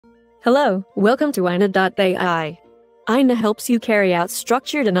Hello, welcome to iyna.ai. iyna helps you carry out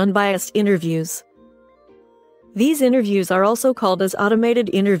structured and unbiased interviews. These interviews are also called as automated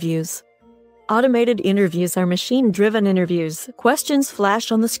interviews. Automated interviews are machine-driven interviews. Questions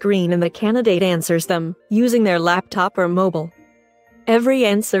flash on the screen and the candidate answers them, using their laptop or mobile. Every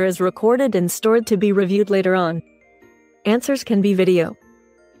answer is recorded and stored to be reviewed later on. Answers can be video,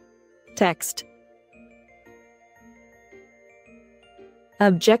 text,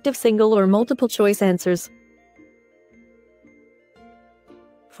 objective single or multiple choice answers.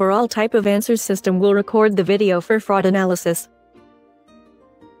 For all type of answers, system will record the video for fraud analysis.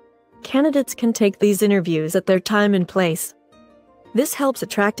 Candidates can take these interviews at their time and place. This helps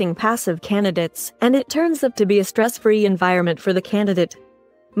attracting passive candidates, and it turns out to be a stress-free environment for the candidate.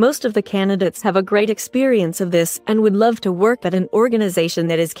 Most of the candidates have a great experience of this and would love to work at an organization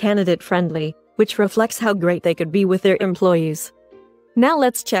that is candidate-friendly, which reflects how great they could be with their employees. Now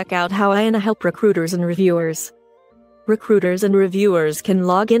let's check out how iyna help recruiters and reviewers. Recruiters and reviewers can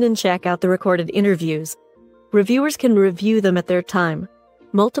log in and check out the recorded interviews. Reviewers can review them at their time.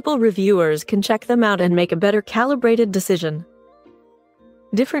 Multiple reviewers can check them out and make a better calibrated decision.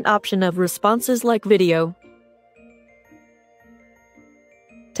 Different option of responses like video,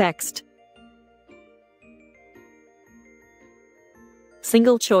 text,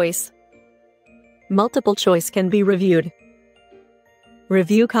 single choice, multiple choice can be reviewed.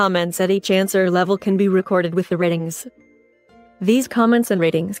 Review comments at each answer level can be recorded with the ratings. These comments and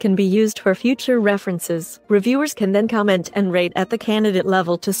ratings can be used for future references. Reviewers can then comment and rate at the candidate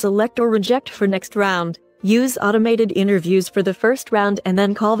level to select or reject for next round. Use automated interviews for the first round and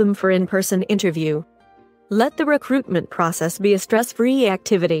then call them for in-person interview. Let the recruitment process be a stress-free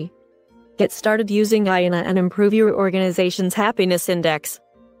activity. Get started using iyna and improve your organization's happiness index.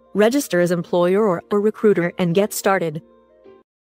 Register as employer or recruiter and get started.